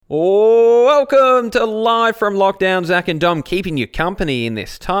Welcome to Live from Lockdown. Zach and Dom keeping you company in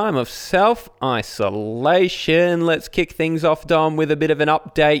this time of self-isolation. Let's kick things off, Dom, with a bit of an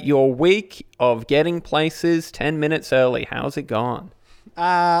update. Your week of getting places 10 minutes early. How's it gone?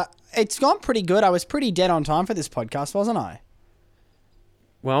 It's gone pretty good. I was pretty dead on time for this podcast, wasn't I?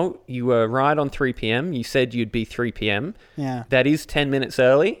 Well, you were right on 3 p.m. You said you'd be 3 p.m. Yeah. That is 10 minutes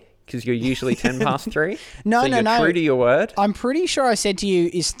early because you're usually 10 past 3. No. You're true to your word. I'm pretty sure I said to you,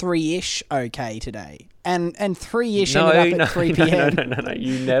 is 3-ish okay today? And 3-ish ended up at 3 p.m. No.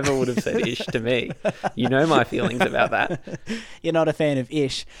 You never would have said ish to me. You know my feelings about that. You're not a fan of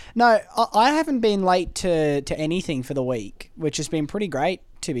ish. No, I haven't been late to anything for the week, which has been pretty great,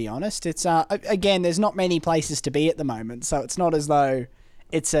 to be honest. It's again, there's not many places to be at the moment, so it's not as though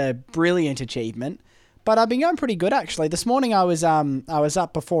it's a brilliant achievement. But I've been going pretty good, actually. This morning I was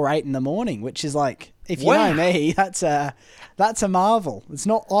up before 8 in the morning, which is like, if you know me, that's a marvel. It's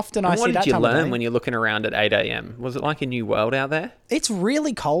not often I see that time of day. What did you learn when you're looking around at 8 a.m? Was it like a new world out there? It's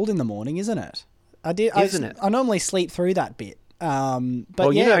really cold in the morning, isn't it? Isn't it? I normally sleep through that bit. But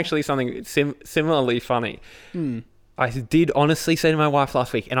well, you know, actually something similarly funny. I did honestly say to my wife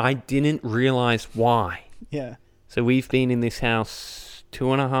last week, and I didn't realise why. Yeah. So we've been in this house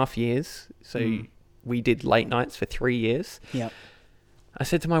 2.5 years. So we did late nights for 3 years. Yeah. I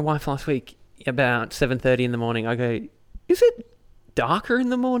said to my wife last week about 7:30 in the morning, I go, is it darker in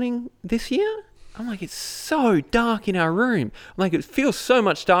the morning this year? I'm like, it's so dark in our room. I'm like, it feels so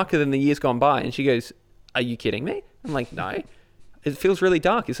much darker than the years gone by. And she goes, are you kidding me? I'm like, no. It feels really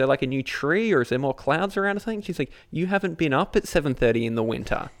dark. Is there like a new tree or is there more clouds around or something? She's like, you haven't been up at 7:30 in the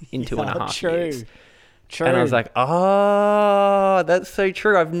winter in 2.5 years. True. And I was like, that's so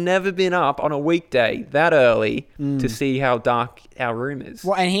true. I've never been up on a weekday that early to see how dark our room is.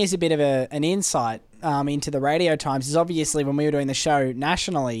 Well, and here's a bit of an insight into the radio times. Is obviously when we were doing the show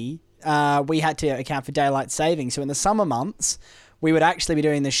nationally, we had to account for daylight saving. So in the summer months, we would actually be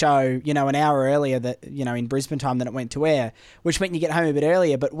doing the show, an hour earlier in Brisbane time than it went to air, which meant you get home a bit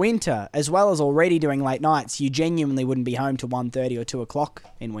earlier. But winter, as well as already doing late nights, you genuinely wouldn't be home till 1:30 or 2 o'clock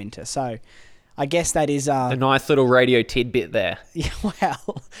in winter. So I guess that is a nice little radio tidbit there. Yeah,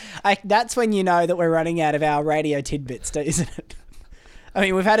 well, that's when you know that we're running out of our radio tidbits, isn't it? I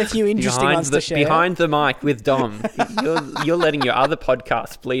mean, we've had a few interesting ones to share. Behind the mic with Dom, you're letting your other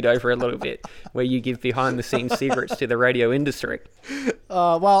podcasts bleed over a little bit, where you give behind-the-scenes secrets to the radio industry.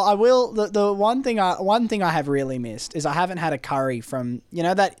 Well, I will. The one thing I have really missed is I haven't had a curry from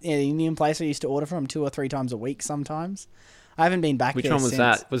that Indian place I used to order from 2 or 3 times a week sometimes. I haven't been back there since. Which one was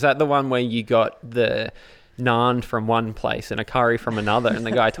that? Was that the one where you got the naan from one place and a curry from another, and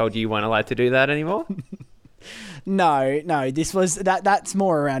the guy told you weren't allowed to do that anymore? No. This was that's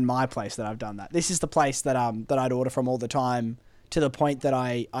more around my place that I've done that. This is the place that I'd order from all the time, to the point that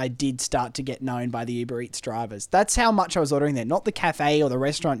I did start to get known by the Uber Eats drivers. That's how much I was ordering there. Not the cafe or the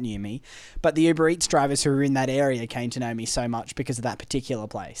restaurant near me, but the Uber Eats drivers who were in that area came to know me so much because of that particular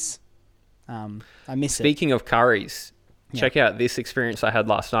place. I miss it. Speaking of curries, check out this experience I had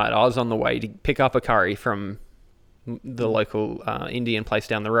last night. I was on the way to pick up a curry from the local Indian place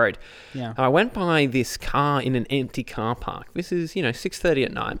down the road. Yeah. I went by this car in an empty car park. This is, 6:30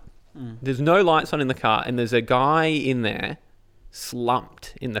 at night. There's no lights on in the car, and there's a guy in there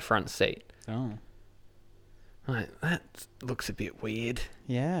slumped in the front seat. Oh. That looks a bit weird.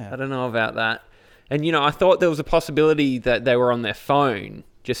 Yeah. I don't know about that. And, I thought there was a possibility that they were on their phone,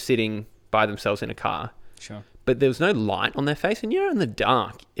 just sitting by themselves in a car. Sure. But there was no light on their face, and in the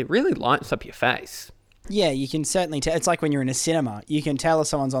dark, it really lights up your face. Yeah, you can certainly tell. It's like when you're in a cinema. You can tell if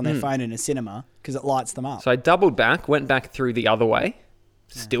someone's on their phone in a cinema because it lights them up. So I doubled back, went back through the other way,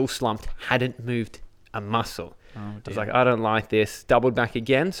 still slumped, hadn't moved a muscle. Oh, dear. I was like, I don't like this. Doubled back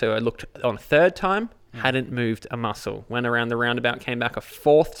again, so I looked on a third time, hadn't moved a muscle. Went around the roundabout, came back a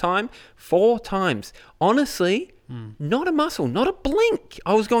fourth time. 4 times. Honestly, not a muscle, not a blink.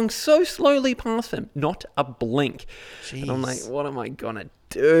 I was going so slowly past them, not a blink. Jeez. And I'm like, what am I going to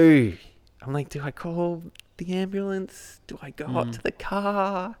do? I'm like, do I call the ambulance? Do I go up to the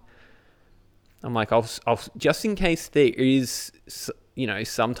car? I'm like, I'll just in case there is,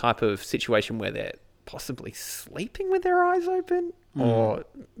 some type of situation where they're possibly sleeping with their eyes open, or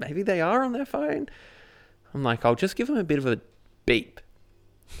maybe they are on their phone. I'm like, I'll just give them a bit of a beep.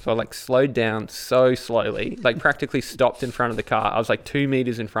 So I slowed down so slowly, practically stopped in front of the car. I was 2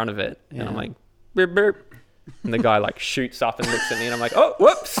 meters in front of it, and I'm like, beep, beep. And the guy shoots up and looks at me, and I'm like, oh,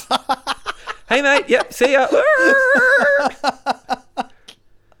 whoops. Hey mate, yep, see ya.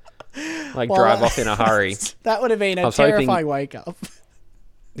 Drive off in a hurry. That would have been a terrifying wake up.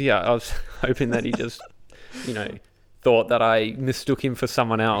 Yeah, I was hoping that he just, thought that I mistook him for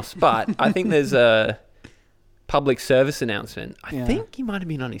someone else. But I think there's a public service announcement. I think he might have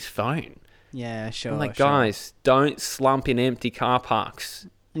been on his phone. Yeah, sure. I'm like, guys, don't slump in empty car parks.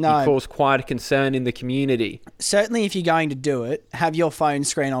 No. You cause quite a concern in the community. Certainly, if you're going to do it, have your phone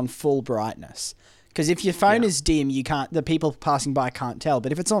screen on full brightness. Because if your phone is dim, the people passing by can't tell.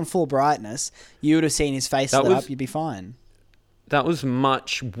 But if it's on full brightness, you would have seen his face lit up. You'd be fine. That was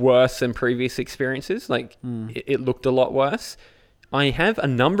much worse than previous experiences. Like, it looked a lot worse. I have a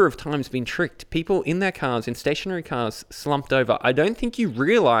number of times been tricked. People in their cars, in stationary cars, slumped over. I don't think you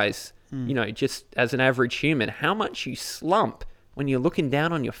realise, just as an average human, how much you slump when you're looking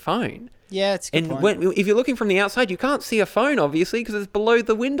down on your phone. Yeah, it's a good point. If you're looking from the outside, you can't see a phone, obviously, because it's below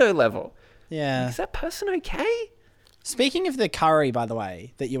the window level. Yeah. Is that person okay? Speaking of the curry, by the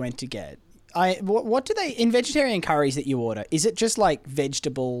way, that you went to get, what do they, in vegetarian curries that you order, is it just like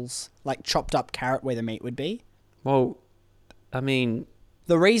vegetables, like chopped up carrot where the meat would be? Well, I mean...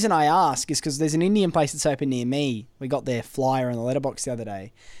 The reason I ask is because there's an Indian place that's open near me. We got their flyer on the letterbox the other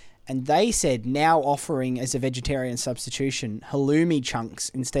day. And they said now offering as a vegetarian substitution halloumi chunks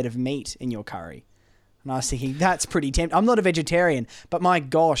instead of meat in your curry. And I was thinking, that's pretty tempting. I'm not a vegetarian, but my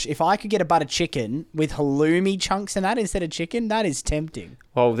gosh, if I could get a butter chicken with halloumi chunks in that instead of chicken, that is tempting.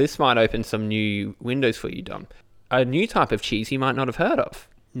 Well, this might open some new windows for you, Dom. A new type of cheese you might not have heard of.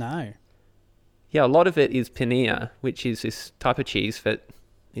 No. Yeah, a lot of it is paneer, which is this type of cheese that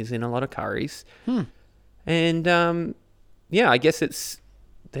is in a lot of curries. And, I guess it's...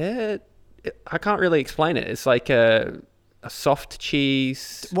 I can't really explain it. It's like a soft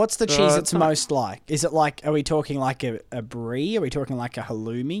cheese. What's the cheese that's most like? Is it like, are we talking like a brie? Are we talking like a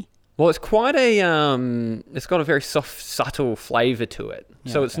halloumi? Well, it's quite it's got a very soft, subtle flavour to it.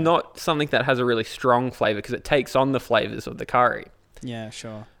 Yeah, so it's not something that has a really strong flavour because it takes on the flavours of the curry. Yeah,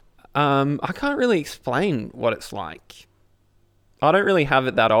 sure. I can't really explain what it's like. I don't really have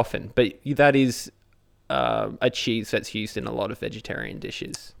it that often, but that is a cheese that's used in a lot of vegetarian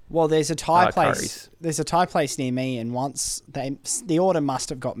dishes. Well, there's a Thai place. Curries. There's a Thai place near me, and once the order must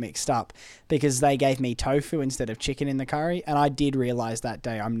have got mixed up because they gave me tofu instead of chicken in the curry, and I did realise that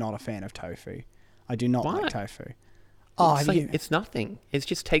day I'm not a fan of tofu. I do not like tofu. It's nothing. It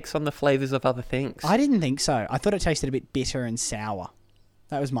just takes on the flavours of other things. I didn't think so. I thought it tasted a bit bitter and sour.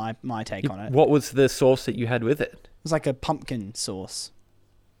 That was my take on it. What was the sauce that you had with it? It was like a pumpkin sauce.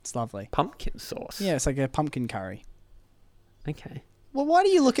 It's lovely. Pumpkin sauce? Yeah, it's like a pumpkin curry. Okay. Well, why do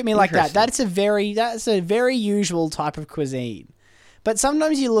you look at me like that? That's a very usual type of cuisine. But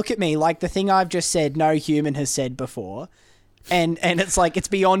sometimes you look at me like the thing I've just said no human has said before, and it's like it's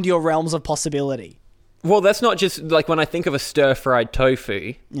beyond your realms of possibility. Well, that's not just like when I think of a stir-fried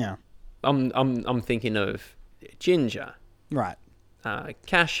tofu. Yeah. I'm thinking of ginger. Right.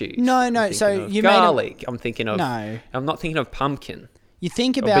 Cashews. No. So you garlic. I'm thinking of. No. I'm not thinking of pumpkin. You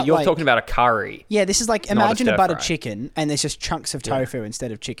think about, but you're talking about a curry. Yeah, this is like, imagine a butter chicken and there's just chunks of tofu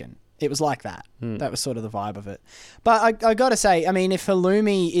instead of chicken. It was like that. That was sort of the vibe of it. But I got to say, I mean, if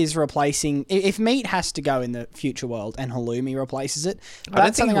halloumi is replacing... If meat has to go in the future world and halloumi replaces it,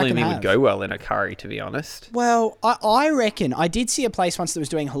 that's something I can have. I don't think halloumi would go well in a curry, to be honest. Well, I reckon... I did see a place once that was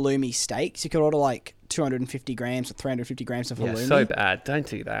doing halloumi steaks. You could order like 250 grams or 350 grams of halloumi. Yeah, so bad. Don't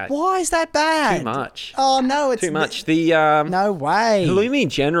do that. Why is that bad? Too much. Oh, no, it's... Too much. No way. Halloumi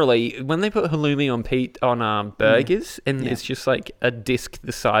generally, when they put halloumi on burgers and it's just like a disc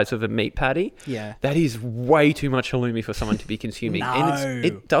the size of a meat patty, that is way too much halloumi for someone to be consuming. No. And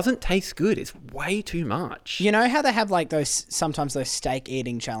it doesn't taste good. It's way too much. You know how they have like sometimes those steak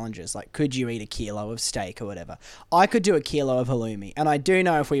eating challenges, like could you eat a kilo of steak or whatever? I could do a kilo of halloumi, and I do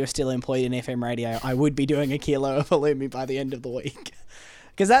know if we were still employed in FM radio, I would be doing a kilo of halloumi by the end of the week.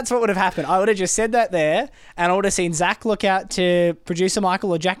 Because that's what would have happened. I would have just said that there, and I would have seen Zach look out to producer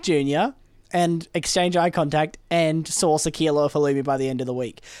Michael or Jack Jr. and exchange eye contact and source a kilo of halloumi by the end of the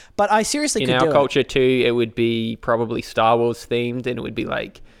week. But I seriously could do it. In our culture too, it would be probably Star Wars themed, and it would be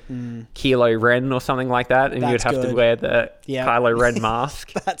like Kylo Ren or something like that, and you'd have to wear the Kylo Ren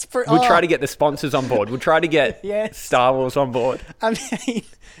mask. We'd try to get the sponsors on board. We'd try to get Star Wars on board. I mean,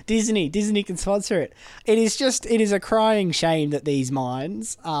 Disney can sponsor it. It is a crying shame that these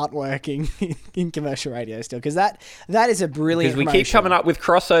minds aren't working in commercial radio still, because that is a brilliant Because we keep coming up with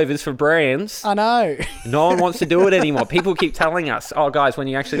crossovers for brands. I know. No one wants to do it anymore. People keep telling us, oh, guys, when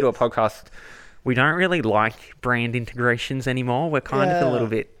you actually do a podcast, we don't really like brand integrations anymore. We're kind of a little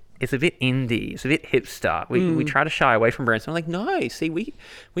bit... It's a bit indie. It's a bit hipster. We try to shy away from brands. I'm like, no, see, we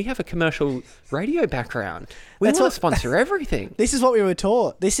have a commercial radio background. We want to sponsor everything. This is what we were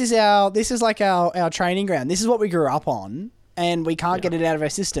taught. This is like our training ground. This is what we grew up on. and we can't get it out of our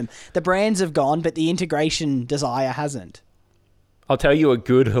system. The brands have gone, but the integration desire hasn't. I'll tell you a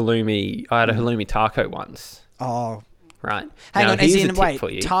good halloumi. I had a halloumi taco once. Oh. Right. Hang now, on, as here's in, a tip wait,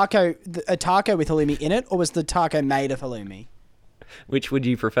 for you. a taco with halloumi in it, or was the taco made of halloumi? Which would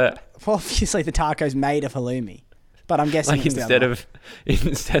you prefer? Well, obviously the taco's made of halloumi, but I'm guessing Like it's the other one.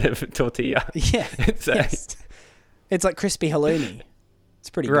 instead of tortilla. Yeah. It's Yes. It's like crispy halloumi. It's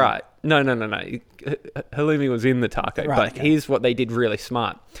pretty good. Right. No. Halloumi was in the taco. Right, But okay. here's what they did really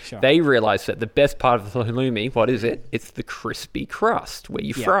smart. Sure. They realized that the best part of the halloumi, what is it? It's the crispy crust where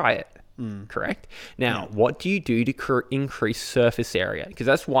you fry it. Correct? Now, what do you do to increase surface area? Because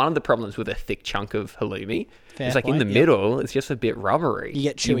that's one of the problems with a thick chunk of halloumi. Fair It's like in point, the middle, it's just a bit rubbery. You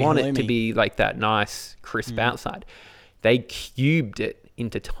get You chewy want it to halloumi. be like that nice, crisp outside. They cubed it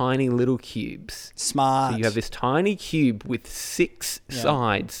into tiny little cubes. Smart. So you have this tiny cube with 6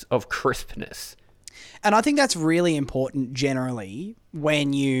 sides of crispness. And I think that's really important generally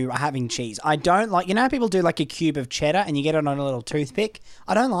when you are having cheese. I don't like, you know how people do like a cube of cheddar and you get it on a little toothpick?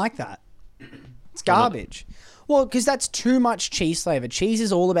 I don't like that. It's garbage. Well, because that's too much cheese flavor. Cheese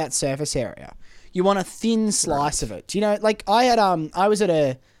is all about surface area. You want a thin slice of it. You know, like I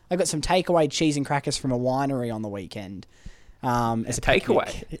got some takeaway cheese and crackers from a winery on the weekend. As a Takeaway?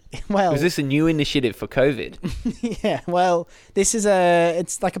 picnic. Well, Was this a new initiative for COVID? yeah, well, this is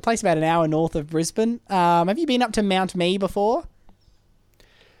it's like a place about an hour north of Brisbane. Have you been up to Mount Me before?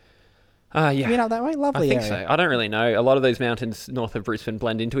 Yeah. Been up that way? Lovely I think area. so. I don't really know. A lot of those mountains north of Brisbane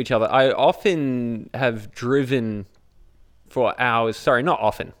blend into each other. I often have driven for hours. Sorry, not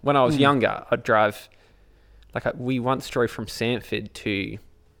often. When I was younger, I'd drive. We once drove from Sanford to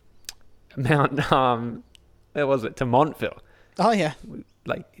Mount. Where was it? To Montville. Oh, yeah.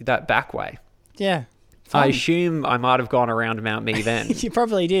 Like that back way. Yeah. I Fun. assume I might have gone around Mount Me then. You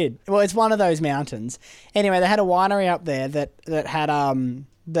probably did. Well, it's one of those mountains. Anyway, they had a winery up there that had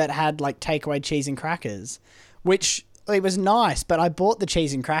like takeaway cheese and crackers, which it was nice. But I bought the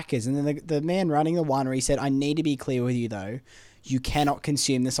cheese and crackers, and then the man running the winery said, "I need to be clear with you though. You cannot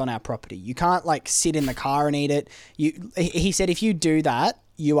consume this on our property. You can't like sit in the car and eat it. He said if you do that,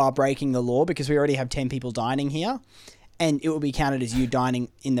 you are breaking the law because we already have 10 people dining here, and it will be counted as you dining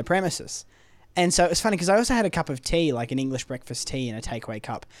in the premises." And so it was funny because I also had a cup of tea, like an English breakfast tea in a takeaway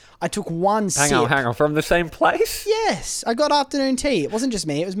cup. I took one sip. Hang on. From the same place? Yes, I got afternoon tea. It wasn't just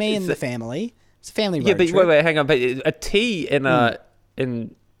me; it was me and the family. It's a family road Yeah, but trip. wait, hang on. But a tea and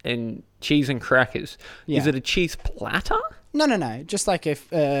and cheese and crackers. Yeah. Is it a cheese platter? No. Just like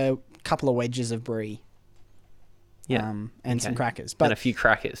a couple of wedges of brie. Yeah. And some crackers, And but a few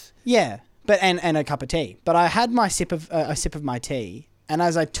crackers. yeah, but and a cup of tea. But I had my sip of my tea, and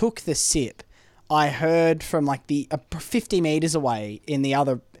as I took the sip, I heard from like 50 meters away in the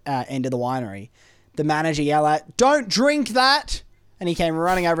other end of the winery, the manager yell out, "Don't drink that!" And he came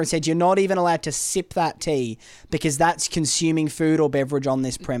running over and said, "You're not even allowed to sip that tea because that's consuming food or beverage on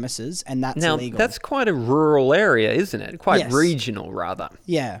this premises, and that's Now, illegal." that's quite a rural area, isn't it? Quite Yes. regional, rather.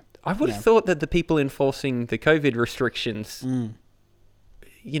 Yeah. I would have thought that the people enforcing the COVID restrictions,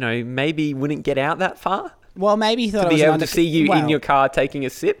 maybe wouldn't get out that far Well, maybe he thought to I be was able to see you in your car taking a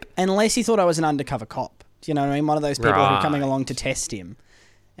sip. unless he thought I was an undercover cop. Do you know what I mean? One of those people who are coming Right. along to test him.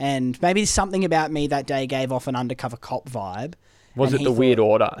 And maybe something about me that day gave off an undercover cop vibe. Was And it he the weird thought-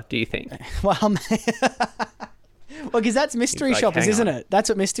 order, do you think? Well, because that's mystery He's like, shoppers, "Hang isn't on." it? That's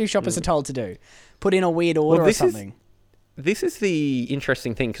what mystery shoppers are told to do. Put in a weird order or this is- something. This is the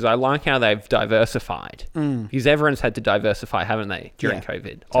interesting thing because I like how they've diversified. Because everyone's had to diversify, haven't they, during Yeah,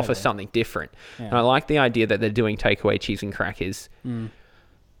 COVID? Offer something different. Yeah. And I like the idea that they're doing takeaway cheese and crackers.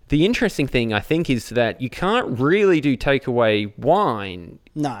 The interesting thing, I think, is that you can't really do takeaway wine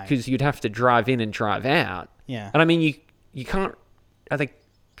No. because you'd have to drive in and drive out. Yeah. And I mean, you can't...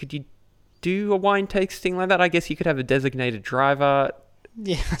 could you do a wine tasting like that? I guess you could have a designated driver.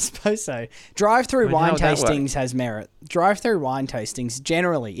 Yeah, I suppose so. Drive-through How wine would that work? tastings has merit. Drive-through wine tastings,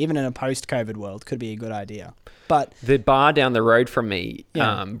 generally, even in a post-COVID world, could be a good idea. But The bar down the road from me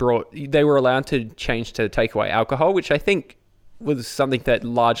Yeah. they were allowed to change to takeaway alcohol, which I think was something that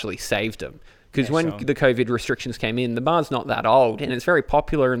largely saved them. Because Yeah, when sure. the COVID restrictions came in, the bar's not that old and it's very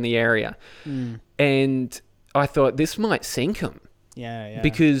popular in the area. And I thought this might sink them yeah.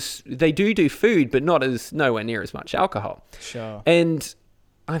 because they do food, but nowhere near as much alcohol. Sure. And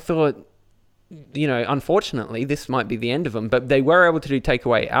I thought, unfortunately, this might be the end of them. But they were able to do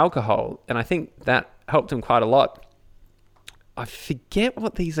takeaway alcohol, and I think that helped them quite a lot. I forget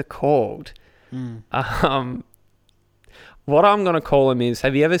what these are called. What I'm going to call them is,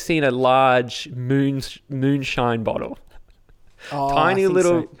 have you ever seen a large moonshine bottle? Oh, tiny I think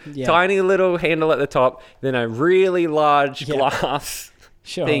little, so. Yeah. tiny little handle at the top, then a really large Yeah. glass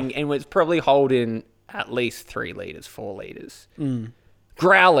Sure. thing, and it's probably holding at least 3 liters, 4 liters. Mm.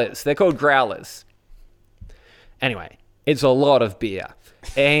 Growlers. They're called growlers. Anyway, it's a lot of beer.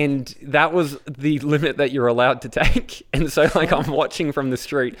 And that was the limit that you're allowed to take. And so, like, I'm watching from the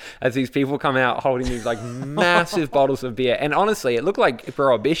street as these people come out holding these, like, massive bottles of beer. And honestly, it looked like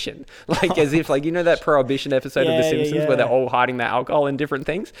Prohibition. Like, as if, like, you know that Prohibition episode of The Simpsons where they're all hiding their alcohol in different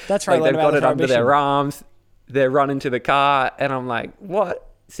things? That's right. Like, they've got it under their arms. They're running to the car. And I'm like, what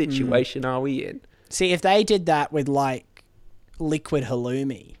situation are we in? See, if they did that with, like, liquid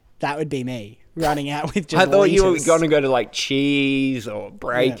halloumi, that would be me. Running out with just I thought you were liters. going to go to like cheese or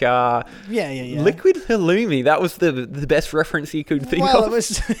breaker. Yeah. Liquid halloumi. That was the best reference you could think Well, of. it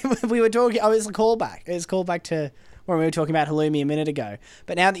was. We were talking. Oh, it was a callback. It was a callback to when we were talking about halloumi a minute ago.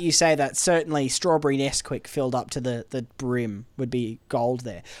 But now that you say that, certainly strawberry Nesquik filled up to the brim would be gold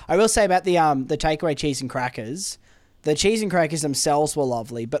there. I will say about the takeaway cheese and crackers. The cheese and crackers themselves were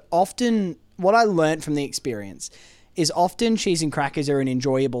lovely, but often what I learned from the experience is often cheese and crackers are an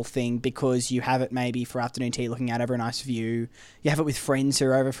enjoyable thing because you have it maybe for afternoon tea looking out over a nice view. You have it with friends who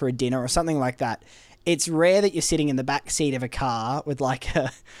are over for a dinner or something like that. It's rare that you're sitting in the back seat of a car with like a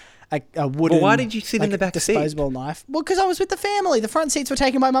wooden... Well, why did you sit in the back seat? Disposable knife. Well, because I was with the family. The front seats were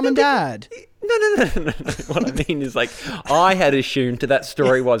taken by mum and dad. No. What I mean is, like, I had assumed that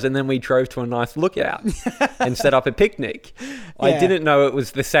story was, and then we drove to a nice lookout and set up a picnic. I didn't know it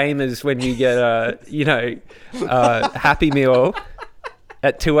was the same as when you get a Happy Meal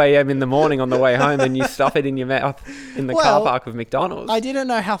at 2 a.m. in the morning on the way home and you stuff it in your mouth in the car park of McDonald's. I didn't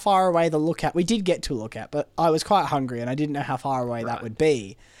know how far away the lookout... We did get to a lookout, but I was quite hungry and I didn't know how far away that would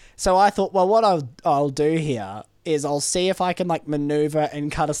be. So I thought, well, what I'll do here is I'll see if I can like maneuver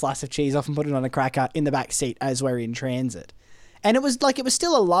and cut a slice of cheese off and put it on a cracker in the back seat as we're in transit. And it was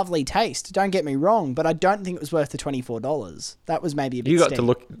still a lovely taste. Don't get me wrong, but I don't think it was worth the $24. That was maybe a bit You got steep. to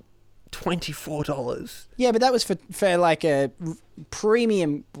look $24. Yeah, but that was for like a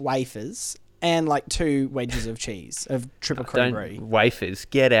premium wafers and like 2 wedges of cheese of triple creme brie. Wafers,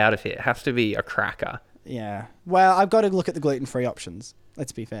 get out of here. It has to be a cracker. Yeah. Well, I've got to look at the gluten-free options.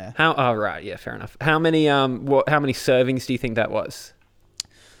 Let's be fair. Oh, right. Yeah, fair enough. How many servings do you think that was?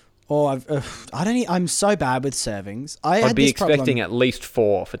 Oh, I'm so bad with servings. I'd be expecting at least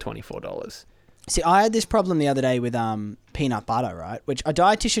 4 for $24. See, I had this problem the other day with peanut butter, right? Which a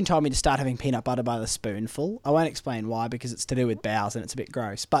dietitian told me to start having peanut butter by the spoonful. I won't explain why because it's to do with bowels and it's a bit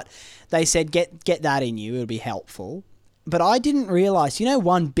gross. But they said get that in you; it'll be helpful. But I didn't realise,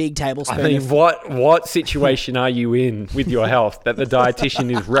 1 big tablespoon. I mean, what situation are you in with your health that the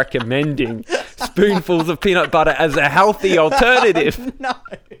dietitian is recommending spoonfuls of peanut butter as a healthy alternative? No.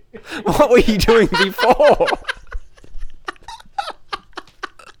 What were you doing before?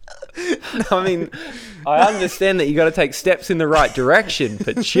 I mean, I understand that you got to take steps in the right direction,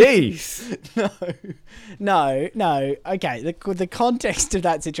 but jeez. No. Okay, the context of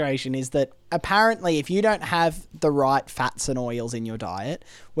that situation is that apparently if you don't have the right fats and oils in your diet,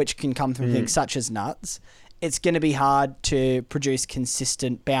 which can come from things such as nuts, it's going to be hard to produce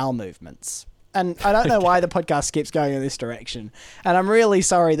consistent bowel movements. And I don't know why the podcast keeps going in this direction. And I'm really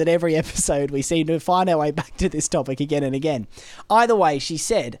sorry that every episode we seem to find our way back to this topic again and again. Either way, she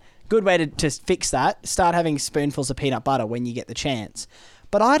said, good way to fix that, start having spoonfuls of peanut butter when you get the chance.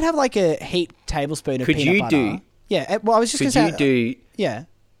 But I'd have like a heaped tablespoon of peanut butter. Yeah, well, I was just going to say... Yeah.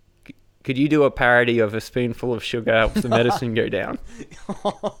 Could you do a parody of a spoonful of sugar helps the medicine go down?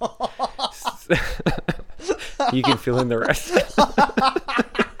 You can fill in the rest.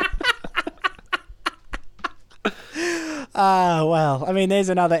 Well, I mean, there's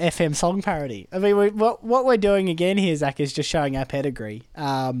another FM song parody. I mean, what we're doing again here, Zach, is just showing our pedigree.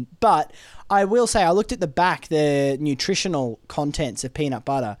 But I will say, I looked at the nutritional contents of peanut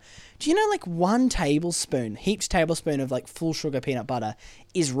butter. Do you know, like 1 tablespoon, heaped tablespoon of like full sugar peanut butter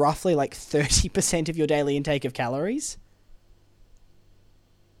is roughly like 30% of your daily intake of calories?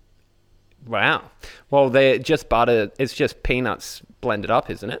 Wow. Well, they're just butter. It's just peanuts blended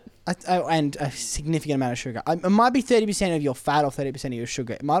up, isn't it? And a significant amount of sugar. It might be 30% of your fat or 30% of your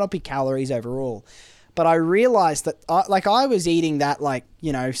sugar. It might not be calories overall. But I realized that, I was eating that,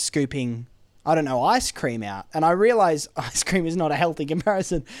 scooping, ice cream out. And I realized ice cream is not a healthy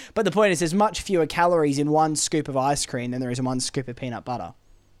comparison. But the point is, there's much fewer calories in 1 scoop of ice cream than there is in 1 scoop of peanut butter.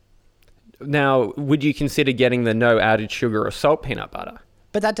 Now, would you consider getting the no added sugar or salt peanut butter?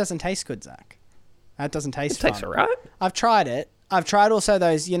 But that doesn't taste good, Zach. That doesn't taste fun. It tastes all right. I've tried it. I've tried also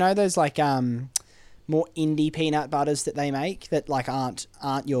those, those like more indie peanut butters that they make that like aren't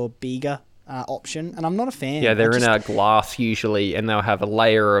your bigger option, and I'm not a fan. Yeah, they're in a glass usually, and they'll have a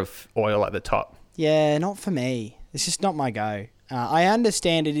layer of oil at the top. Yeah, not for me. It's just not my go. I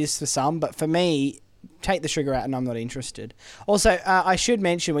understand it is for some, but for me, take the sugar out and I'm not interested. Also, I should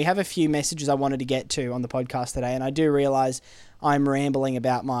mention we have a few messages I wanted to get to on the podcast today, and I do realise I'm rambling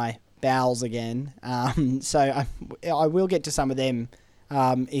about my bowels again. So I will get to some of them.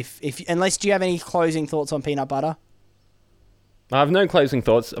 Unless, do you have any closing thoughts on peanut butter? I have no closing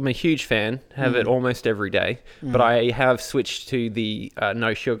thoughts. I'm a huge fan. Have it almost every day. But I have switched to the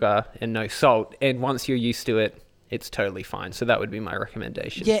no sugar and no salt. And once you're used to it, it's totally fine. So that would be my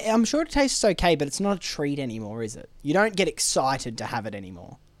recommendation. Yeah, I'm sure it tastes okay, but it's not a treat anymore, is it? You don't get excited to have it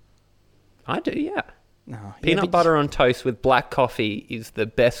anymore. I do, yeah. No, Peanut butter on toast with black coffee is the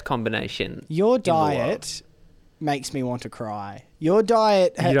best combination. Your diet makes me want to cry. Your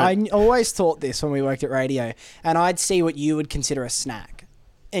diet, I always thought this when we worked at radio, and I'd see what you would consider a snack.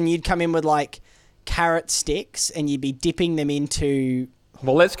 And you'd come in with like carrot sticks and you'd be dipping them into...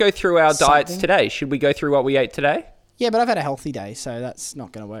 Well, let's go through our diets today. Should we go through what we ate today? Yeah, but I've had a healthy day, so that's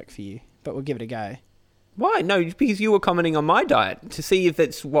not going to work for you. But we'll give it a go. Why? No, because you were commenting on my diet to see if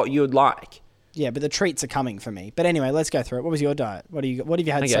that's what you'd like. Yeah, but the treats are coming for me. But anyway, let's go through it. What was your diet? What have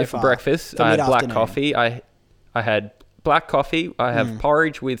you had so far? For breakfast, I had black coffee. I had black coffee. I have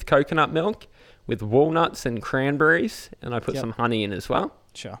porridge with coconut milk, with walnuts and cranberries, and I put some honey in as well.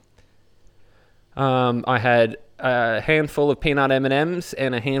 Sure. I had a handful of peanut M&Ms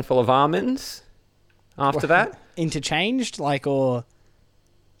and a handful of almonds after that. Interchanged, or...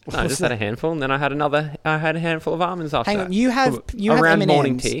 No, I just had a handful, and then I had a handful of almonds after that. Hang on, you have around M&Ms.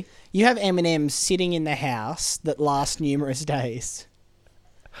 morning tea. You have M&Ms sitting in the house that last numerous days.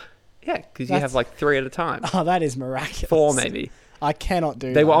 Yeah, because you have 3 at a time. Oh, that is miraculous. 4 maybe. I cannot do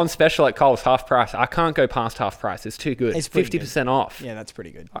that. They were on special at Coles, half price. I can't go past half price. It's too good. It's 50% off. Yeah, that's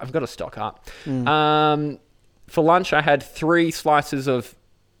pretty good. I've got to stock up. For lunch, I had 3 slices of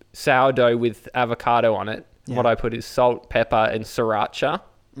sourdough with avocado on it. Yeah. What I put is salt, pepper, and sriracha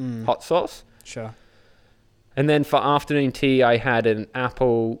hot sauce. Sure. And then for afternoon tea, I had an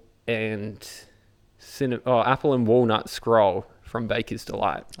apple and walnut scroll from Baker's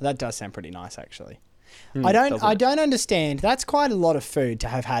Delight. That does sound pretty nice, actually. I don't understand. That's quite a lot of food to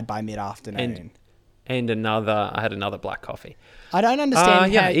have had by mid-afternoon. And I had another black coffee. I don't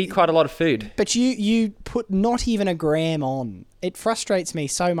understand. I eat quite a lot of food. But you put not even a gram on. It frustrates me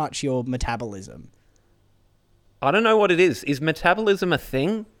so much, your metabolism. I don't know what it is. Is metabolism a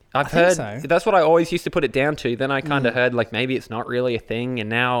thing? I've heard so. That's what I always used to put it down to. Then I kind of heard maybe it's not really a thing, and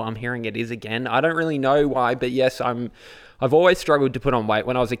now I'm hearing it is again. I don't really know why, but yes, I've always struggled to put on weight.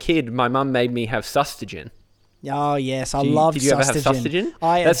 When I was a kid, my mum made me have Sustagen. Oh yes, I love Sustagen. Did you ever have Sustagen?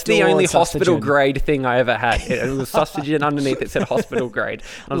 That's the only hospital grade thing I ever had. It was Sustagen underneath. It said hospital grade.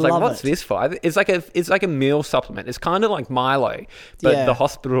 And I was like, "What's this for?" It's like a meal supplement. It's kind of like Milo, but the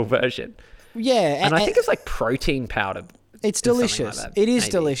hospital version. Yeah, and I think it's like protein powder. It's delicious. It is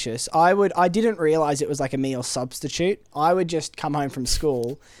delicious. I didn't realize it was like a meal substitute. I would just come home from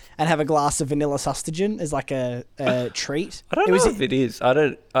school and have a glass of vanilla Sustagen as like a treat. I don't know if it is. I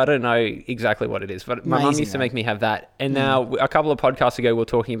don't know exactly what it is, but my mum used to make me have that. And now a couple of podcasts ago, we were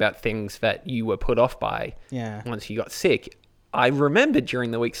talking about things that you were put off by once you got sick. I remembered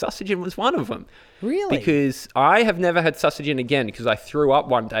during the week Sustagen was one of them. Really? Because I have never had Sustagen again because I threw up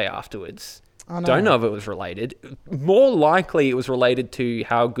one day afterwards. Oh, no. Don't know if it was related. More likely it was related to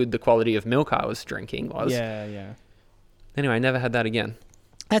how good the quality of milk I was drinking was. Yeah. Anyway, I never had that again.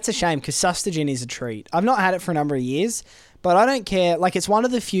 That's a shame because Sustagen is a treat. I've not had it for a number of years, but I don't care. It's one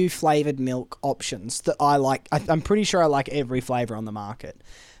of the few flavoured milk options that I like. I'm pretty sure I like every flavour on the market.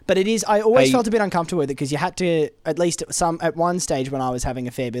 But it is, I always felt a bit uncomfortable with it because you had to, at least at one stage when I was having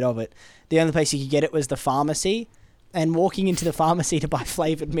a fair bit of it, the only place you could get it was the pharmacy. And walking into the pharmacy to buy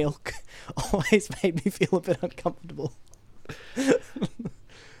flavoured milk always made me feel a bit uncomfortable.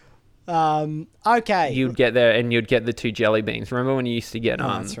 Okay. You'd get there and you'd get the 2 jelly beans. Remember when you used to get...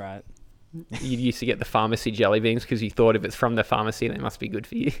 that's right. You used to get the pharmacy jelly beans because you thought if it's from the pharmacy, they must be good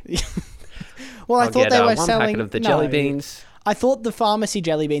for you. Well, I thought they were selling... one packet of the jelly beans. I thought the pharmacy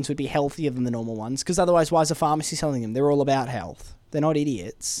jelly beans would be healthier than the normal ones because otherwise, why is the pharmacy selling them? They're all about health. They're not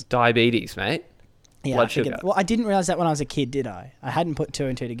idiots. Diabetes, mate. Yeah, blood sugar. Well, I didn't realise that when I was a kid, did I? I hadn't put 2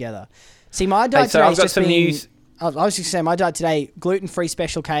 and 2 together. See, my diet today has just been... news. I was just going to say, my diet today, gluten-free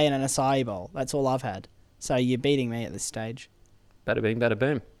Special K and an acai bowl. That's all I've had. So you're beating me at this stage. Bada bing, bada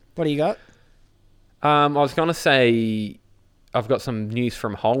boom. What do you got? I was going to say I've got some news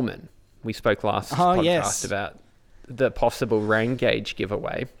from Holman. We spoke last podcast about the possible rain gauge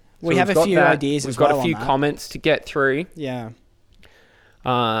giveaway. We have a few ideas as well. We've got a few comments to get through. Yeah.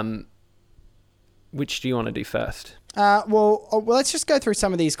 Which do you want to do first? Well, let's just go through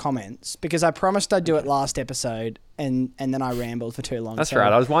some of these comments because I promised I'd do it last episode and then I rambled for too long. That's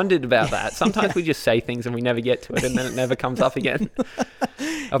right. I was wondering about that. Sometimes we just say things and we never get to it and then it never comes up again.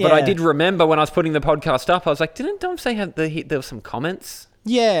 But I did remember when I was putting the podcast up, I was like, didn't Dom say there were some comments?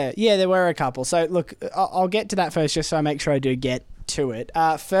 Yeah, there were a couple. So look, I'll get to that first just so I make sure I do get to it.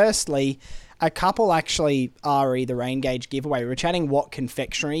 Firstly, a couple actually, Ari, the rain gauge giveaway, we were chatting what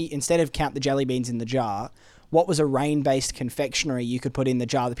confectionery, instead of count the jelly beans in the jar, what was a rain-based confectionery you could put in the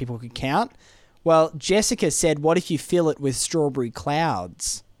jar that people could count? Well, Jessica said, what if you fill it with strawberry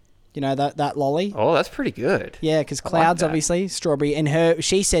clouds? You know, that lolly? Oh, that's pretty good. Yeah, because clouds, obviously, strawberry. And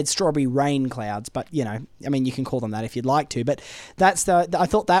she said strawberry rain clouds, but, you know, I mean, you can call them that if you'd like to. But I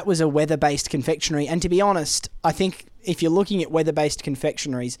thought that was a weather-based confectionery. And to be honest, I think if you're looking at weather-based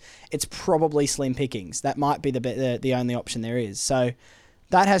confectionaries, it's probably slim pickings. That might be the only option there is. So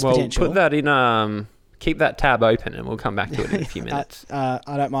that has potential. Put that in... Keep that tab open and we'll come back to it in a few minutes. I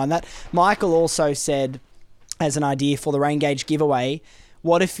don't mind that. Michael also said, as an idea for the rain gauge giveaway,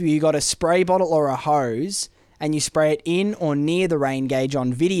 what if you got a spray bottle or a hose and you spray it in or near the rain gauge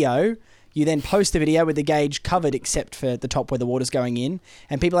on video? You then post the video with the gauge covered except for the top where the water's going in,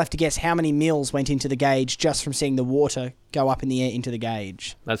 and people have to guess how many mils went into the gauge just from seeing the water go up in the air into the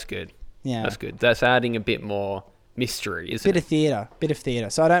gauge. That's good. Yeah. That's good. That's adding a bit more mystery, isn't it? Bit of theatre.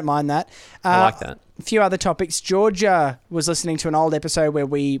 So I don't mind that. I like that. A few other topics. Georgia was listening to an old episode where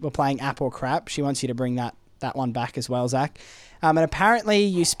we were playing App or Crap. She wants you to bring that one back as well, Zach. And apparently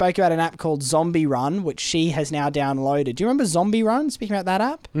you spoke about an app called Zombie Run, which she has now downloaded. Do you remember Zombie Run, speaking about that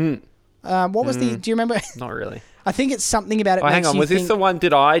app? What was do you remember? Not really. I think it's something about it. Hang on. Was this the one,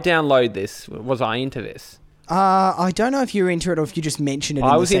 did I download this? Was I into this? I don't know if you were into it or if you just mentioned it.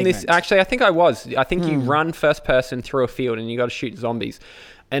 I was in this. Actually, I think I was. I think you run first person through a field and you got to shoot zombies,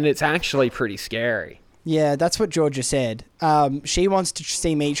 and it's actually pretty scary. Yeah, that's what Georgia said. She wants to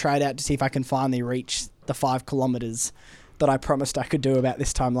see me try it out to see if I can finally reach the 5 kilometers that I promised I could do about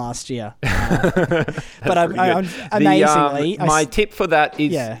this time last year. But I'm amazingly, my tip for that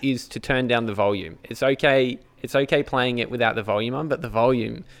is to turn down the volume. It's okay. It's okay playing it without the volume on, but the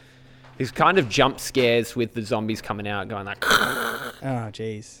volume. There's kind of jump scares with the zombies coming out going like... Oh,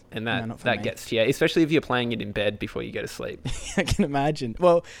 jeez. And that gets to you, especially if you're playing it in bed before you go to sleep. I can imagine.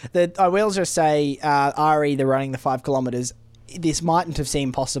 Well, I will just say, Ari, the running the 5 kilometres, this mightn't have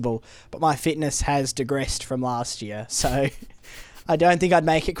seemed possible, but my fitness has digressed from last year, so... I don't think I'd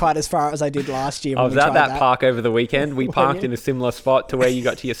make it quite as far as I did last year. I was at that park over the weekend. We parked in a similar spot to where you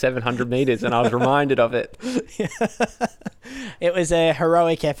got to your 700 metres, and I was reminded of it. It was a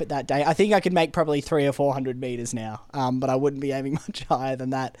heroic effort that day. I think I could make probably 300 or 400 metres now, but I wouldn't be aiming much higher than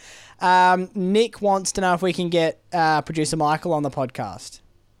that. Nick wants to know if we can get producer Michael on the podcast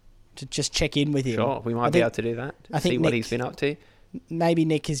to just check in with him. Sure, we might be able to do that. See what he's been up to. Maybe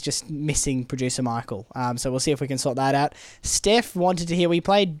Nick is just missing producer Michael. So we'll see if we can sort that out. Steph wanted to hear, we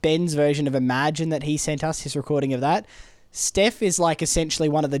played Ben's version of Imagine that he sent us, his recording of that. Steph is like essentially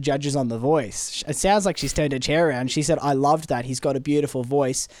one of the judges on The Voice. It sounds like she's turned her chair around. She said, I loved that. He's got a beautiful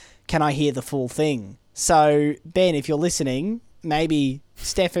voice. Can I hear the full thing? So Ben, if you're listening, maybe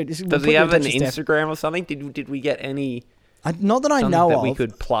Steph... Does he have an Instagram or something? Did we get any... Not that I know of. That we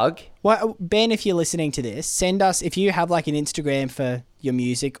could plug. Well, Ben, if you're listening to this, send us, if you have like an Instagram for your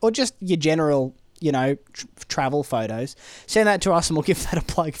music or just your general, travel photos, send that to us and we'll give that a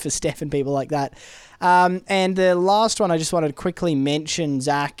plug for Steph and people like that. And the last one I just wanted to quickly mention,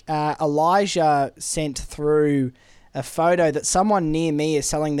 Zach, Elijah sent through a photo that someone near me is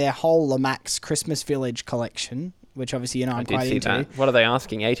selling their whole Lamax Christmas Village collection, which obviously I'm quite into. That. What are they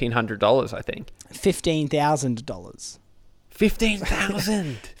asking? $1,800, I think. $15,000.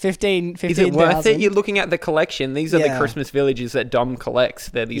 15,000. 15. Is it worth it? You're looking at the collection. These are the Christmas villages that Dom collects.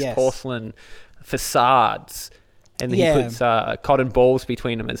 They're these porcelain facades, and he puts cotton balls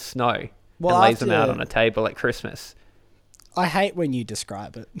between them as snow and lays them out on a table at Christmas. I hate when you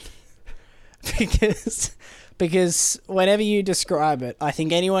describe it because whenever you describe it, I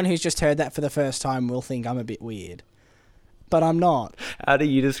think anyone who's just heard that for the first time will think I'm a bit weird. But I'm not. How do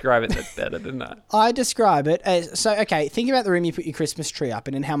you describe it that's better than that? I describe it as... think about the room you put your Christmas tree up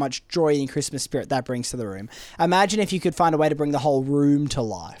in and how much joy and Christmas spirit that brings to the room. Imagine if you could find a way to bring the whole room to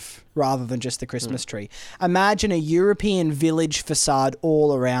life rather than just the Christmas tree. Imagine a European village facade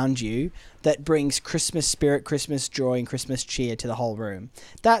all around you that brings Christmas spirit, Christmas joy and Christmas cheer to the whole room.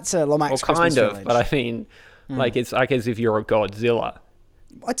 That's a Lomax Christmas village. But I mean, it's like as if you're a Godzilla.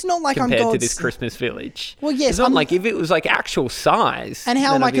 It's not like compared to this Christmas village. Well, yes. It's not like if it was like actual size. And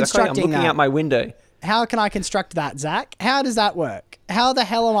how am I constructing I'm looking out my window. How can I construct that, Zach? How does that work? How the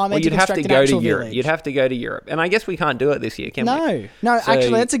hell am I meant to you'd have construct to an go actual to Europe. village? You'd have to go to Europe. And I guess we can't do it this year, can we? No, So-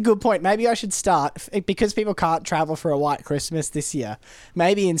 actually, that's a good point. Maybe I should start, because people can't travel for a white Christmas this year.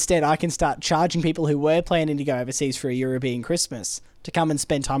 Maybe instead I can start charging people who were planning to go overseas for a European Christmas to come and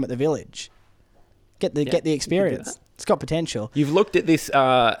spend time at the village. Get the you could do experience. that. It's got potential. You've looked at this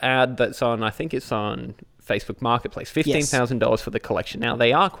ad that's on, I think it's on Facebook Marketplace, $15,000 for the collection. Now,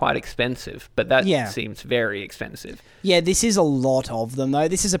 they are quite expensive, but that seems very expensive. Yeah, this is a lot of them, though.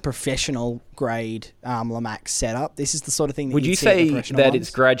 This is a professional grade Lamax setup. This is the sort of thing that Would you'd you see at the say professional that ones.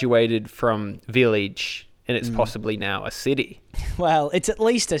 it's graduated from village and it's possibly now a city? Well, it's at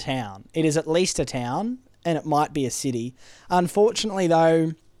least a town. It is at least a town, and it might be a city. Unfortunately,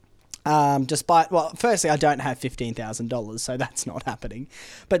 though, firstly, I don't have $15,000, so that's not happening.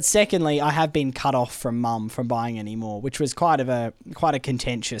 But secondly, I have been cut off from Mum from buying any more, which was quite a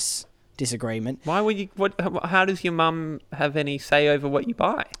contentious disagreement. Why would you? How does your mum have any say over what you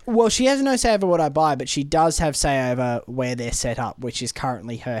buy? Well, she has no say over what I buy, but she does have say over where they're set up, which is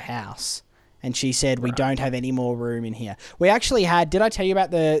currently her house. And she said, we don't have any more room in here. We actually had... Did I tell you about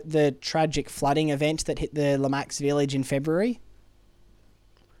the tragic flooding event that hit the Lamax village in February?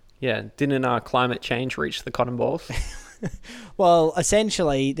 Yeah, didn't climate change reach the cotton balls? Well,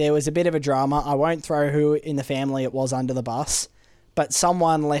 essentially, there was a bit of a drama. I won't throw who in the family it was under the bus, but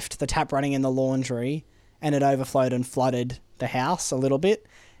someone left the tap running in the laundry and it overflowed and flooded the house a little bit,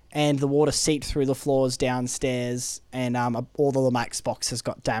 and the water seeped through the floors downstairs, and all the Lamax boxes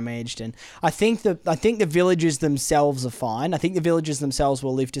got damaged. And I think the villagers themselves are fine. I think the villagers themselves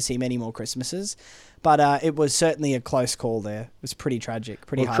will live to see many more Christmases. But it was certainly a close call there. It was pretty tragic,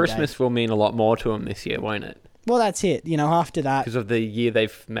 pretty hard Christmas day. will mean a lot more to them this year, won't it? Well, that's it. After that... Because of the year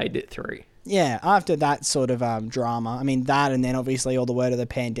they've made it through. Yeah, after that sort of drama. I mean, that, and then obviously all the word of the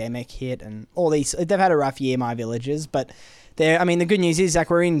pandemic hit, and all these... They've had a rough year, my villagers, but... the good news is, Zach,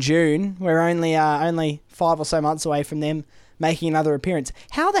 we're in June. We're only 5 or so months away from them making another appearance.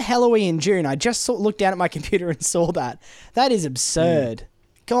 How the hell are we in June? I just looked down at my computer and saw that. That is absurd.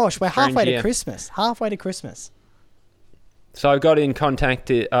 Gosh, we're halfway to Christmas. Halfway to Christmas. So I got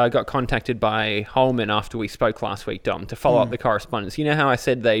contacted by Holman after we spoke last week, Dom, to follow up the correspondence. You know how I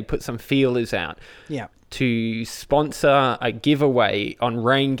said they put some feelers out to sponsor a giveaway on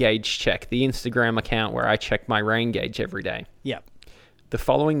Rain Gauge Check, the Instagram account where I check my rain gauge every day. Yep. The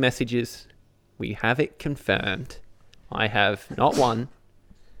following messages, we have it confirmed. I have not 1,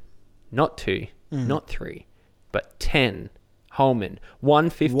 not 2, not 3, but 10 Holman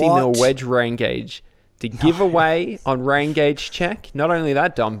 150mm wedge rain gauge to give away on Rain Gauge Check. Not only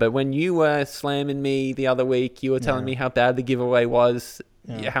that, Dom, but when you were slamming me the other week, you were telling me how bad the giveaway was,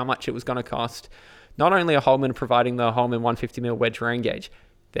 how much it was going to cost. Not only are Holman providing the Holman 150mm wedge rain gauge,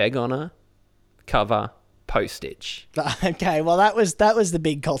 they're going to cover postage. Okay, well, that was the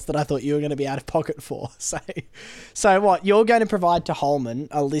big cost that I thought you were going to be out of pocket for. So what, you're going to provide to Holman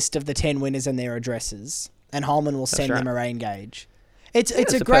a list of the 10 winners and their addresses, and Holman will send them a rain gauge. It's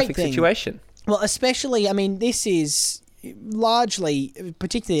a great perfect thing. Situation. Well, especially, I mean, this is largely,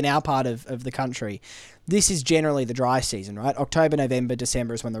 particularly in our part of the country, this is generally the dry season, right? October, November,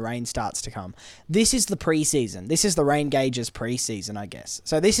 December is when the rain starts to come. This is the pre-season. This is the rain gauge's pre-season, I guess.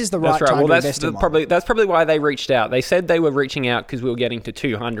 So this is the right time to invest in one. That's probably why they reached out. They said they were reaching out because we were getting to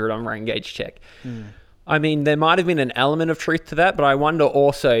 200 on Rain Gauge Check. I mean, there might have been an element of truth to that, but I wonder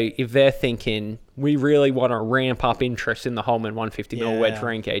also if they're thinking we really want to ramp up interest in the Holman 150mm wedge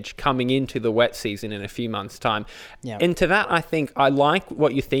rain gauge coming into the wet season in a few months' time. Yeah. And to that, I think I like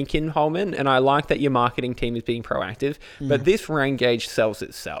what you're thinking, Holman, and I like that your marketing team is being proactive, but this rain gauge sells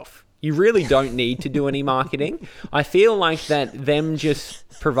itself. You really don't need to do any marketing. I feel like that them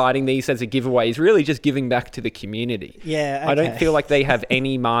just providing these as a giveaway is really just giving back to the community. Yeah, okay. I don't feel like they have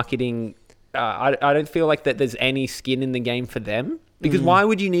any marketing... I don't feel like that there's any skin in the game for them, because why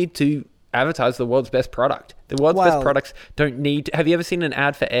would you need to advertise the world's best product? The world's best products don't need... Have you ever seen an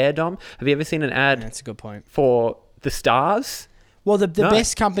ad for Air, Dom? Have you ever seen an ad That's a good point. For the stars? Well, the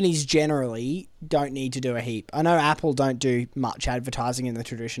best companies generally don't need to do a heap. I know Apple don't do much advertising in the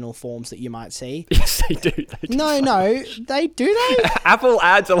traditional forms that you might see. Yes, they do. They do. Apple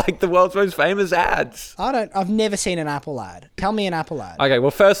ads are like the world's most famous ads. I've never seen an Apple ad. Tell me an Apple ad. Okay, well,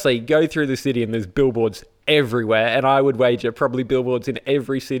 firstly, go through the city and there's billboards everywhere, and I would wager probably billboards in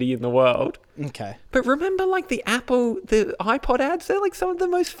every city in the world. Okay. But remember, like the iPod ads, they're like some of the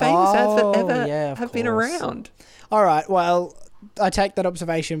most famous ads that ever have been around. All right, well... I take that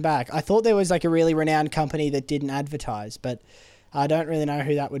observation back. I thought there was like a really renowned company that didn't advertise, but I don't really know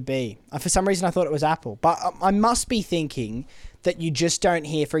who that would be. For some reason, I thought it was Apple. But I must be thinking that you just don't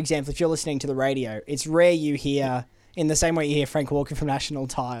hear. For example, if you're listening to the radio, it's rare you hear, in the same way you hear Frank Walker from National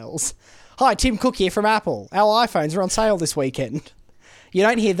Tiles, "Hi, Tim Cook here from Apple. Our iPhones are on sale this weekend." You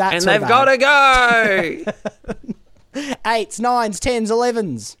don't hear that. And they've got to go. 8s, 9s, 10s,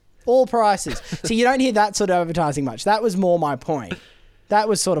 11s, all prices. So you don't hear that sort of advertising much. That was more my point. That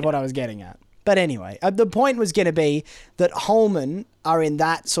was sort of what I was getting at. But anyway, the point was going to be that Holman are in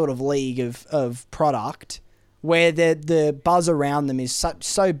that sort of league of product where the buzz around them is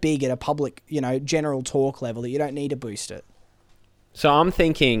so big at a public, general talk level that you don't need to boost it. So I'm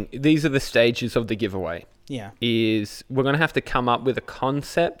thinking these are the stages of the giveaway. Yeah. Is we're going to have to come up with a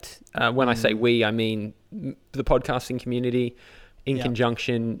concept. When I say we, I mean the podcasting community in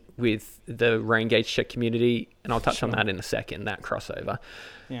conjunction with the Rain Gauge Check community. And I'll touch on that in a second, that crossover.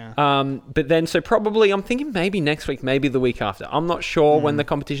 Yeah. But then, so probably I'm thinking maybe next week, maybe the week after. I'm not sure when the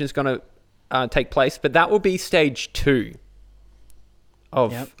competition is going to take place, but that will be stage 2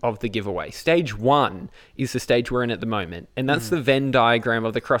 of the giveaway. Stage 1 is the stage we're in at the moment. And that's the Venn diagram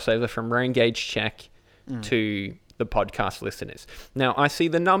of the crossover from Rain Gauge Check to the podcast listeners. Now, I see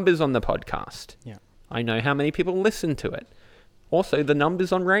the numbers on the podcast. Yeah. I know how many people listen to it. Also, the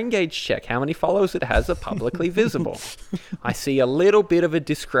numbers on Rain Gauge Check, how many followers it has, are publicly visible. I see a little bit of a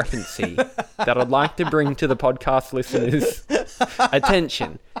discrepancy that I'd like to bring to the podcast listeners'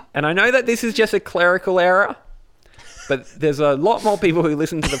 attention. And I know that this is just a clerical error, but there's a lot more people who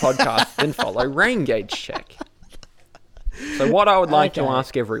listen to the podcast than follow Rain Gauge Check. So what I would like to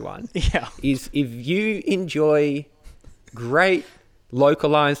ask everyone is if you enjoy great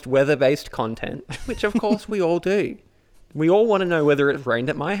localized weather-based content, which of course we all do. We all want to know whether it's rained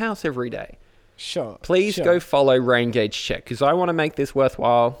at my house every day. Sure. Please go follow Rain Gauge Check because I want to make this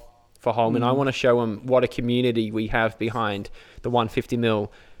worthwhile for Holman. I want to show them what a community we have behind the 150mm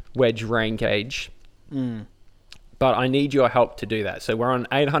wedge rain gauge. But I need your help to do that. So we're on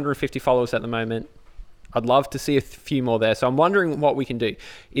 850 followers at the moment. I'd love to see a few more there. So I'm wondering what we can do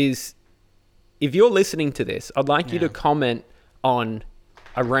is if you're listening to this, I'd like you to comment on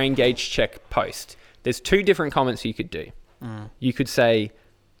a Rain Gauge Check post. There's 2 different comments you could do. You could say,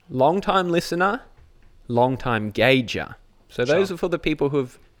 long-time listener, long-time gauger. So those are for the people who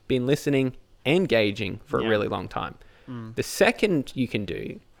have been listening and gauging for a really long time. The second you can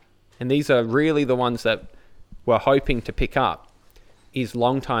do, and these are really the ones that we're hoping to pick up, is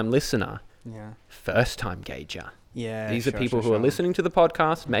long-time listener, first-time gauger. Yeah, These are people who are listening to the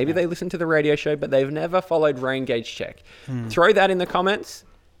podcast. Maybe they listen to the radio show, but they've never followed Rain Gauge Check. Throw that in the comments.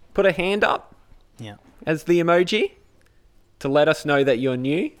 Put a hand up as the emoji to let us know that you're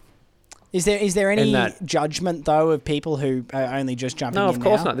new. Is there any judgment, though, of people who are only just jumping in now? No, of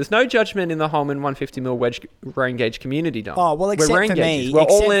course not. There's no judgment in the Holman 150mm wedge rain gauge community, Dom. Oh, well, except we're for me. We're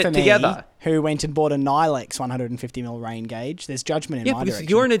all in it together. Who went and bought a Nilex 150mm rain gauge. There's judgment in my direction.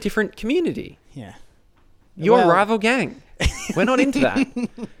 You're in a different community. Yeah. You're a rival gang. We're not into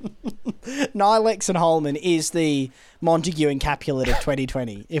that. Nilex and Holman is the Montague and Capulet of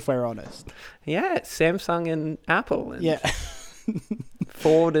 2020, if we're honest. Yeah, Samsung and Apple. And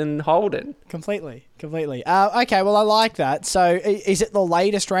Ford and Holden. Completely. Okay, well, I like that. So is it the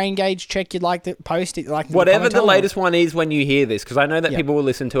latest Rain Gauge Check you'd like to post? Whatever the latest one is when you hear this, because I know that people will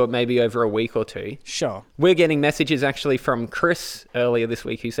listen to it maybe over a week or 2. Sure. We're getting messages actually from Chris earlier this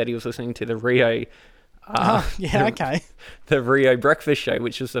week who said he was listening to the Rio... the Rio Breakfast Show,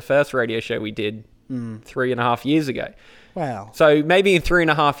 which was the first radio show we did 3.5 years ago. Wow. So maybe in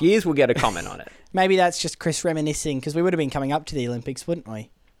 3.5 years we'll get a comment on it. Maybe that's just Chris reminiscing, because we would have been coming up to the Olympics, wouldn't we,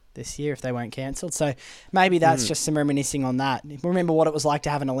 this year if they weren't cancelled? So maybe that's just some reminiscing on that. Remember what it was like to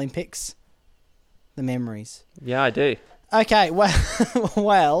have an Olympics? The memories. Yeah, I do. Okay,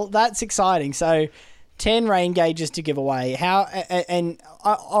 well, that's exciting. So 10 rain gauges to give away.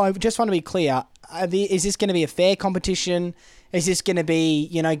 I just want to be clear. Is this going to be a fair competition? Is this going to be,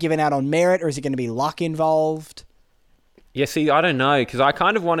 given out on merit, or is it going to be luck involved? Yeah, see, I don't know, because I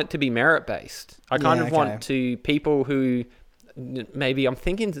kind of want it to be merit-based. I kind of want to people who maybe I'm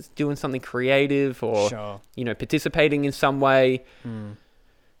thinking doing something creative or, participating in some way.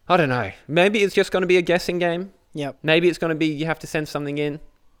 I don't know. Maybe it's just going to be a guessing game. Yep. Maybe it's going to be you have to send something in.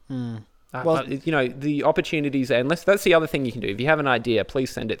 Well, the opportunities there. And that's the other thing you can do. If you have an idea,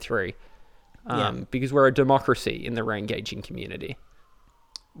 please send it through. Because we're a democracy in the rain gauging community.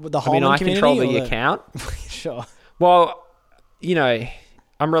 The Holman community? I control the account. Sure. Well,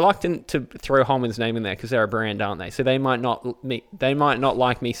 I'm reluctant to throw Holman's name in there because they're a brand, aren't they? So they might not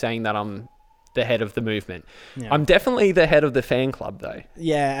like me saying that I'm the head of the movement. Yeah. I'm definitely the head of the fan club, though.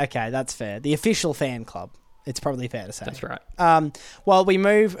 Yeah, okay, that's fair. The official fan club. It's probably fair to say. That's right. Well, we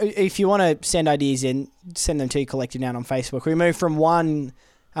move. If you want to send ideas in, send them to Collective Noun on Facebook. We move from one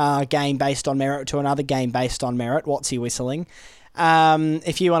game based on merit to another game based on merit. What's he whistling?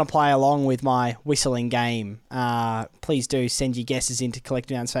 If you want to play along with my whistling game, please do send your guesses into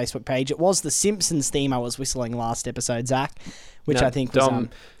Collective Noun's Facebook page. It was the Simpsons theme I was whistling last episode, Zach, which I think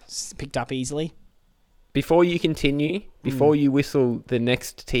was picked up easily. Before you continue, before you whistle the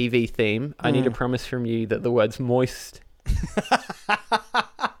next TV theme, I need a promise from you that the words moist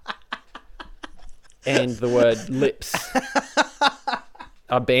and the word lips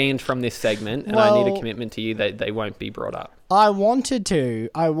are banned from this segment, and I need a commitment to you that they won't be brought up. I wanted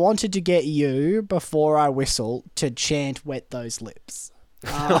to get you, before I whistle, to chant "Wet those lips."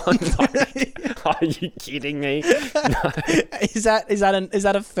 Are you kidding me? No. Is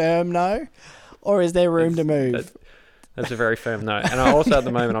that a firm no? Or is there room to move? That's a very firm no. And I also, at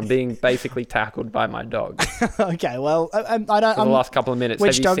the moment, I'm being basically tackled by my dog. Okay, well, I don't... For the last couple of minutes.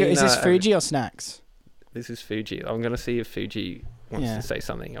 Which dog? Is this Fuji or Snacks? This is Fuji. I'm going to see if Fuji wants to say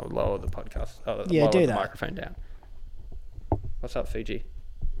something. I'll lower the podcast. Lower do the that. microphone down. What's up, Fuji?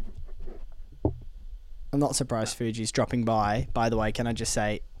 I'm not surprised Fuji's dropping by. By the way, can I just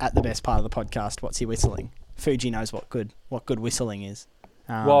say, at the best part of the podcast, what's he whistling? Fuji knows what good whistling is.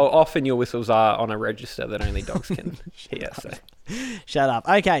 Well, often your whistles are on a register that only dogs can hear. So. Shut up.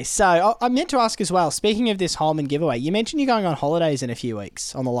 Okay, so I meant to ask as well, speaking of this Holman giveaway, you mentioned you're going on holidays in a few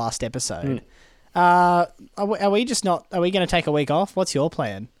weeks on the last episode. Are we going to take a week off? What's your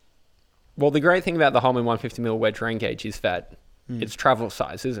plan? Well, the great thing about the Holman 150mm wedge rain gauge is that it's travel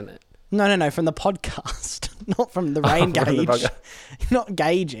size, isn't it? No, from the podcast, not from the rain gauge. You're not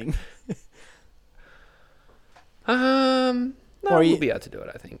gauging. No, we'll be able to do it,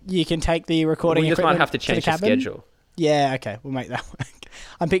 I think. You can take the recording equipment. We just might have to change the cabin. schedule. Yeah, okay, we'll make that work.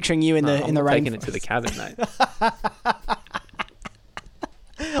 I'm picturing you in the rain. I'm taking it to the cabin, mate.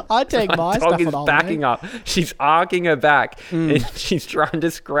 I'd take my dog stuff is on backing up. She's arcing her back and she's trying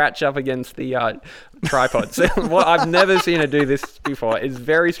to scratch up against the tripod. So I've never seen her do this before. It's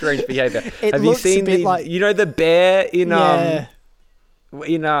very strange behavior. Have you seen the bear in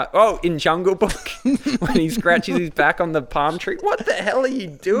Jungle Book when he scratches his back on the palm tree? What the hell are you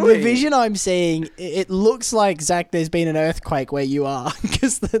doing? The vision I'm seeing, it looks like, Zach, there's been an earthquake where you are,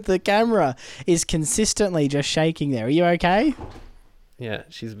 because the camera is consistently just shaking there. Are you okay? Yeah,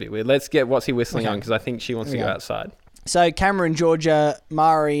 she's a bit weird. Let's get What's He Whistling on, because I think she wants to go outside. So Cameron, Georgia,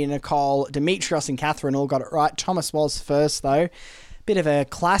 Mari, Nicole, Demetrios and Catherine all got it right. Thomas was first, though. Bit of a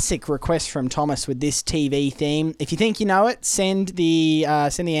classic request from Thomas with this TV theme. If you think you know it, send the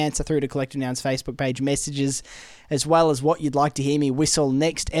answer through to Collective Noun's Facebook page messages, as well as what you'd like to hear me whistle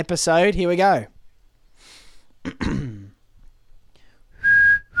next episode. Here we go.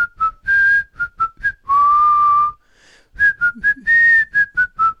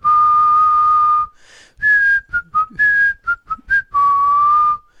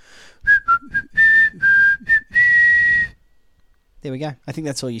 There we go. I think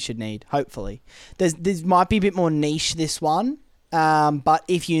that's all you should need, hopefully. There's might be a bit more niche, this one, but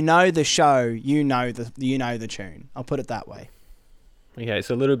if you know the show, you know the tune. I'll put it that way. Okay,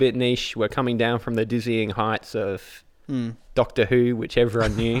 it's a little bit niche. We're coming down from the dizzying heights of Doctor Who, which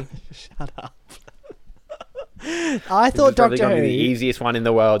everyone knew. Shut up. I thought Doctor Who... the easiest one in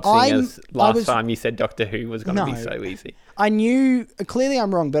the world, seeing as last time you said Doctor Who was going to be so easy. I knew... Clearly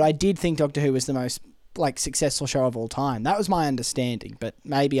I'm wrong, but I did think Doctor Who was the most successful show of all time. That was my understanding, but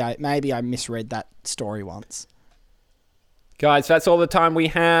maybe I misread that story once. Guys, that's all the time we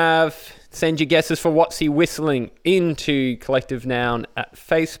have. Send your guesses for What's He Whistling into Collective Noun at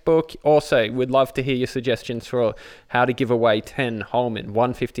Facebook. Also, we'd love to hear your suggestions for how to give away 10 Holman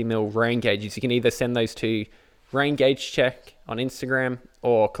 150mm rain gauges. You can either send those to Rain Gauge Check on Instagram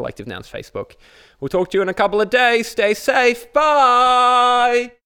or Collective Noun's Facebook. We'll talk to you in a couple of days. Stay safe. Bye!